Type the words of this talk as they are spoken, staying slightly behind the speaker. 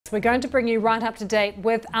We're going to bring you right up to date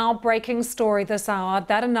with our breaking story this hour,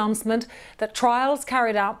 that announcement that trials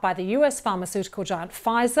carried out by the US pharmaceutical giant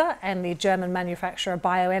Pfizer and the German manufacturer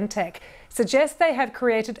BioNTech suggest they have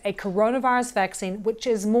created a coronavirus vaccine which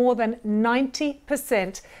is more than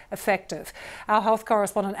 90% effective. Our health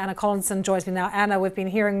correspondent Anna Collinson joins me now. Anna, we've been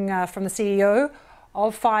hearing from the CEO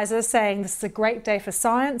of Pfizer saying this is a great day for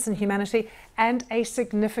science and humanity and a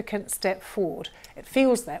significant step forward. It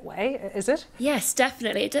feels that way, is it? Yes,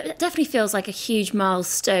 definitely. It definitely feels like a huge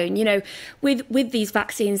milestone. You know, with these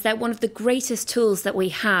vaccines, they're one of the greatest tools that we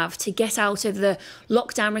have to get out of the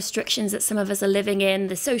lockdown restrictions that some of us are living in,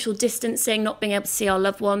 the social distancing, not being able to see our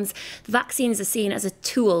loved ones. The vaccines are seen as a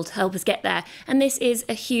tool to help us get there. And this is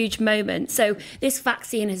a huge moment. So this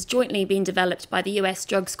vaccine has jointly been developed by the US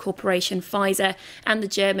Drugs Corporation, Pfizer, and the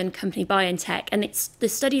German company BioNTech. And the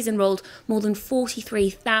studies enrolled more than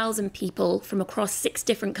 43,000 people from across 6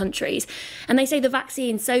 different countries. And they say the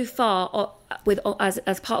vaccine so far,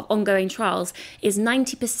 as part of ongoing trials, is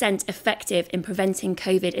 90% effective in preventing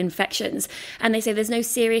COVID infections. And they say there's no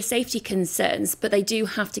serious safety concerns, but they do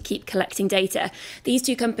have to keep collecting data. These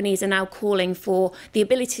 2 companies are now calling for the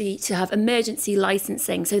ability to have emergency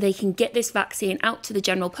licensing so they can get this vaccine out to the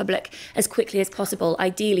general public as quickly as possible,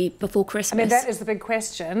 ideally before Christmas. I mean, that is the big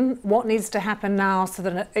question. What needs to happen now so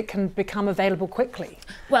that it can become available quickly?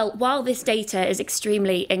 Well, while this data is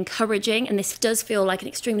extremely encouraging, and this does feel like an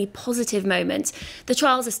extremely positive moment, the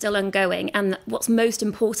trials are still ongoing. And what's most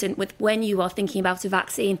important with when you are thinking about a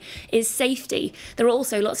vaccine is safety. There are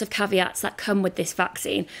also lots of caveats that come with this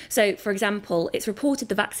vaccine. So, for example, it's reported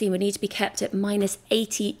the vaccine would need to be kept at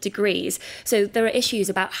 -80 degrees. So there are issues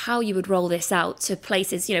about how you would roll this out to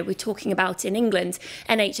places, you know, we're talking about in England,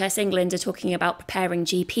 NHS England are talking about preparing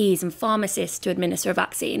GPs and pharmacists to administer a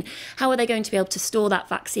vaccine. How are they going to be able to store that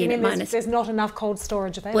vaccine at minus? There's not enough cold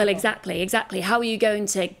storage available. Well, exactly. How are you going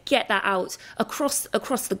to get that out across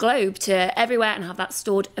the globe to everywhere and have that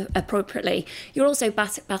stored appropriately? You're also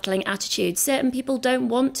battling attitudes. Certain people don't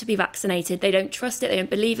want to be vaccinated. They don't trust it. They don't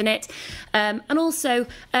believe in it. And also,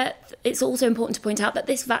 it's also important to point out that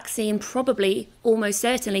this vaccine probably, almost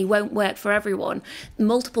certainly, won't work for everyone.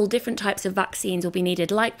 Multiple different types of vaccines will be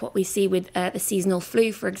needed, like what we see with the seasonal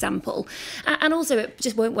flu, for example. And also, it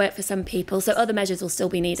just won't work for some people, so other measures will still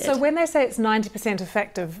be needed. So when they say it's 90%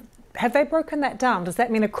 effective, have they broken that down? Does that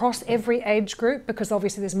mean across every age group? Because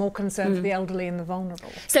obviously there's more concern for the elderly and the vulnerable.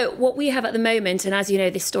 So what we have at the moment, and as you know,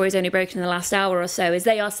 this story's only broken in the last hour or so, is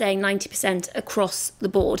they are saying 90% across the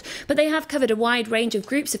board. But they have covered a wide range of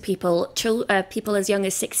groups of people, people as young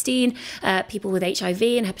as 16, people with HIV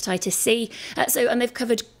and hepatitis C. And they've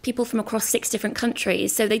covered people from across 6 different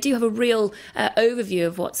countries. So they do have a real overview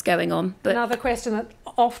of what's going on. But another question that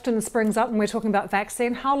often springs up when we're talking about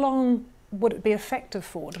vaccine, how long would it be effective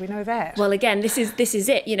for? Do we know that? Well, again, this is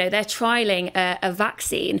it. You know, they're trialling a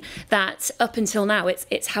vaccine that up until now,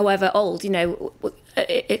 it's however old, you know,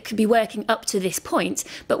 it could be working up to this point,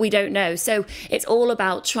 but we don't know. So it's all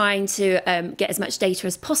about trying to get as much data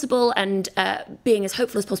as possible and being as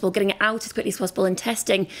hopeful as possible, getting it out as quickly as possible and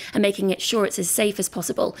testing and making it sure it's as safe as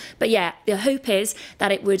possible. But yeah, the hope is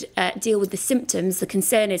that it would deal with the symptoms. The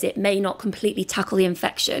concern is it may not completely tackle the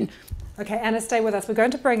infection. Okay, Anna, stay with us. We're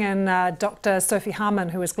going to bring in Dr. Sophie Harman,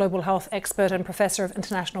 who is Global Health Expert and Professor of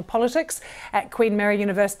International Politics at Queen Mary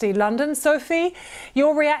University, London. Sophie,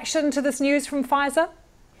 your reaction to this news from Pfizer?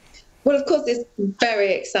 Well, of course, it's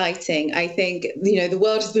very exciting. I think, you know, the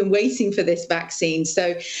world has been waiting for this vaccine.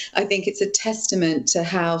 So I think it's a testament to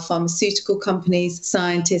how pharmaceutical companies,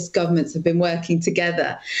 scientists, governments have been working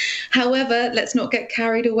together. However, let's not get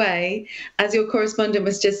carried away. As your correspondent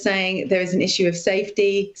was just saying, there is an issue of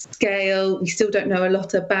safety, scale. We still don't know a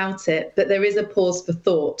lot about it, but there is a pause for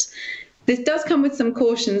thought. This does come with some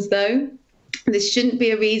cautions, though. This shouldn't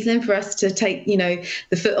be a reason for us to take, you know,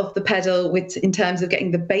 the foot off the pedal in terms of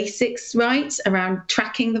getting the basics right around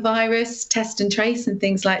tracking the virus, test and trace and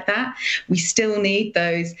things like that. We still need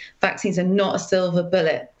those. Vaccines are not a silver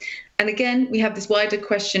bullet. And again, we have this wider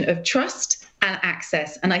question of trust and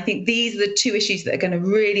access. And I think these are the 2 issues that are going to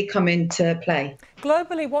really come into play.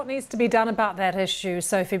 Globally, what needs to be done about that issue,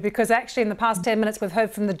 Sophie? Because actually in the past 10 minutes, we've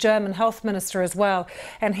heard from the German health minister as well.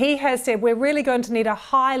 And he has said we're really going to need a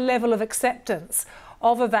high level of acceptance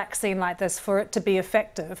of a vaccine like this for it to be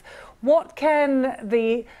effective. What can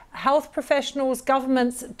the health professionals,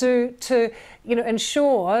 governments do to, you know,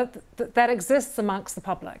 ensure that that exists amongst the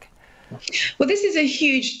public? Well, this is a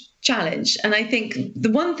huge challenge. And I think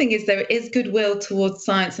the one thing is there is goodwill towards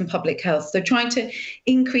science and public health. So trying to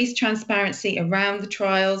increase transparency around the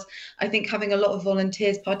trials. I think having a lot of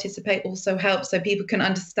volunteers participate also helps, so people can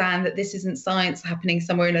understand that this isn't science happening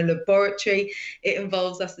somewhere in a laboratory. It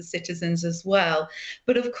involves us as citizens as well.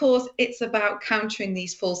 But of course, it's about countering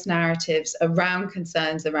these false narratives around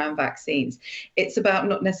concerns around vaccines. It's about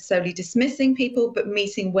not necessarily dismissing people, but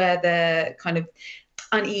meeting where their kind of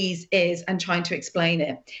unease is and trying to explain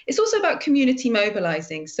it. It's also about community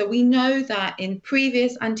mobilizing. So we know that in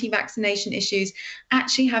previous anti-vaccination issues,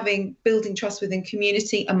 actually building trust within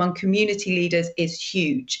community among community leaders is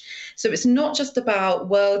huge. So it's not just about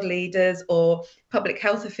world leaders or public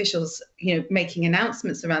health officials, making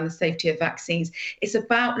announcements around the safety of vaccines. It's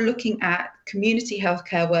about looking at community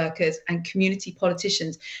healthcare workers and community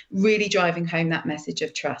politicians really driving home that message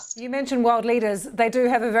of trust. You mentioned world leaders. They do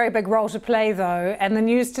have a very big role to play, though. And the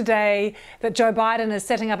news today that Joe Biden is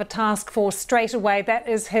setting up a task force straight away, that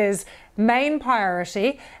is his main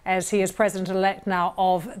priority as he is president-elect now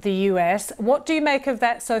of the US. What do you make of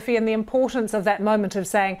that, Sophie, and the importance of that moment of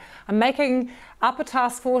saying, I'm making up a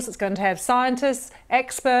task force, it's going to have scientists,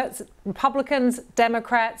 experts, Republicans,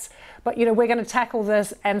 Democrats, but, we're going to tackle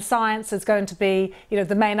this, and science is going to be,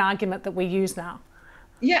 the main argument that we use now?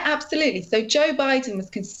 Yeah, absolutely. So Joe Biden was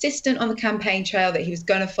consistent on the campaign trail that he was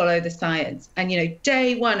going to follow the science. And,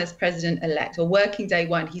 day one as president-elect, or working day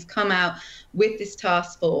one, he's come out with this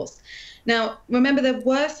task force. Now, remember, there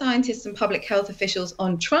were scientists and public health officials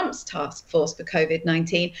on Trump's task force for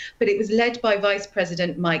COVID-19, but it was led by Vice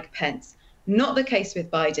President Mike Pence. Not the case with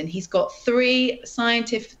Biden. He's got 3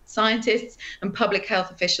 scientists and public health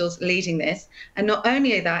officials leading this. And not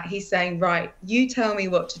only that, he's saying, right, you tell me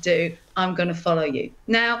what to do, I'm going to follow you.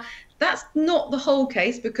 Now, that's not the whole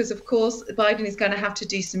case, because, of course, Biden is going to have to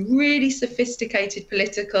do some really sophisticated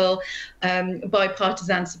political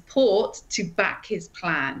bipartisan support to back his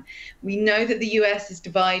plan. We know that the US is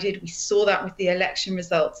divided. We saw that with the election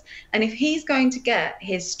results. And if he's going to get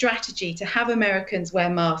his strategy to have Americans wear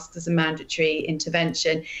masks as a mandatory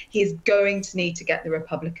intervention, he is going to need to get the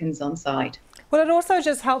Republicans on side. Will it also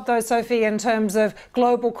just help, though, Sophie, in terms of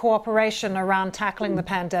global cooperation around tackling the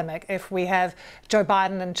pandemic if we have Joe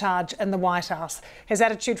Biden in charge in the White House? His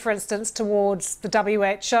attitude, for instance, towards the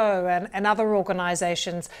WHO and other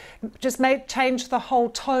organisations just may change the whole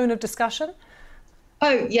tone of discussion?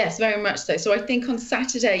 Oh, yes, very much so. So I think on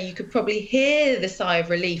Saturday, you could probably hear the sigh of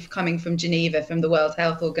relief coming from Geneva, from the World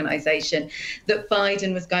Health Organization, that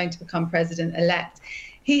Biden was going to become president-elect.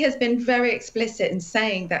 He has been very explicit in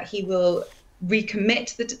saying that he will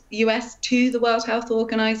recommit the US to the World Health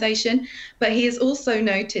Organization, but he has also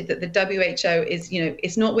noted that the WHO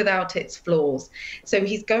is not without its flaws. So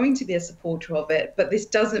he's going to be a supporter of it, but this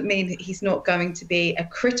doesn't mean that he's not going to be a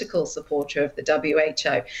critical supporter of the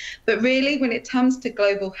WHO. But really, when it comes to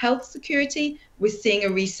global health security, we're seeing a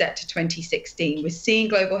reset to 2016. We're seeing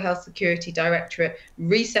Global Health Security Directorate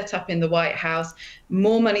reset up in the White House,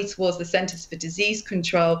 more money towards the Centers for Disease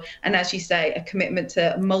Control, and as you say, a commitment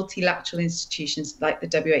to multilateral institutions like the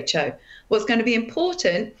WHO. What's going to be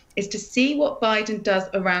important is to see what Biden does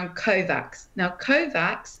around COVAX. Now,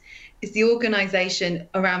 COVAX is the organization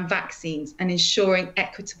around vaccines and ensuring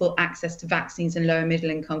equitable access to vaccines in low and middle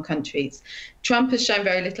income countries. Trump has shown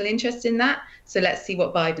very little interest in that, so let's see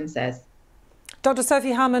what Biden says. Dr.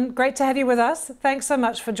 Sophie Harmon, great to have you with us. Thanks so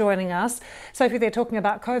much for joining us. Sophie, they're talking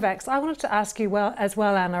about COVAX. I wanted to ask you as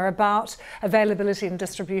well, Anna, about availability and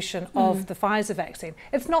distribution of the Pfizer vaccine.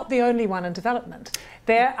 It's not the only one in development.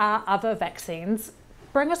 There are other vaccines.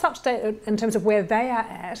 Bring us up to date in terms of where they are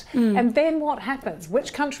at, and then what happens?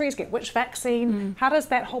 Which countries get which vaccine? How does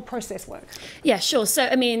that whole process work? Yeah, sure. So,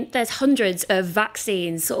 I mean, there's hundreds of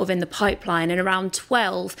vaccines sort of in the pipeline and around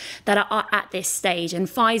 12 that are at this stage. And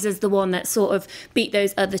Pfizer's the one that sort of beat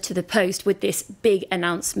those other to the post with this big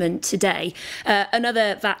announcement today.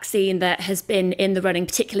 Another vaccine that has been in the running,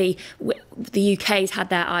 particularly the UK's had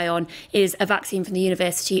their eye on, is a vaccine from the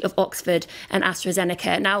University of Oxford and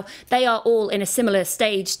AstraZeneca. Now, they are all in a similar stage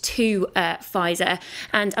to Pfizer.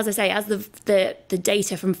 And as I say, as the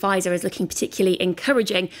data from Pfizer is looking particularly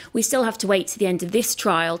encouraging, we still have to wait to the end of this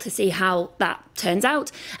trial to see how that turns out.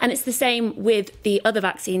 And it's the same with the other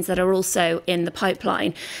vaccines that are also in the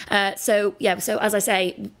pipeline. So as I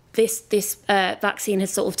say, this vaccine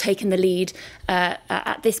has sort of taken the lead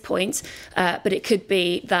at this point, but it could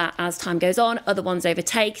be that as time goes on, other ones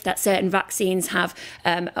overtake, that certain vaccines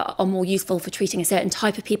are more useful for treating a certain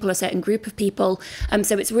type of people, a certain group of people.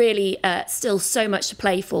 So it's really still so much to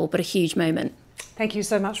play for, but a huge moment. Thank you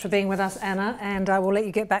so much for being with us, Anna, and I will let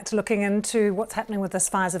you get back to looking into what's happening with this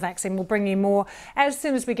Pfizer vaccine. We'll bring you more as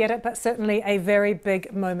soon as we get it, but certainly a very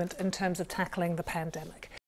big moment in terms of tackling the pandemic.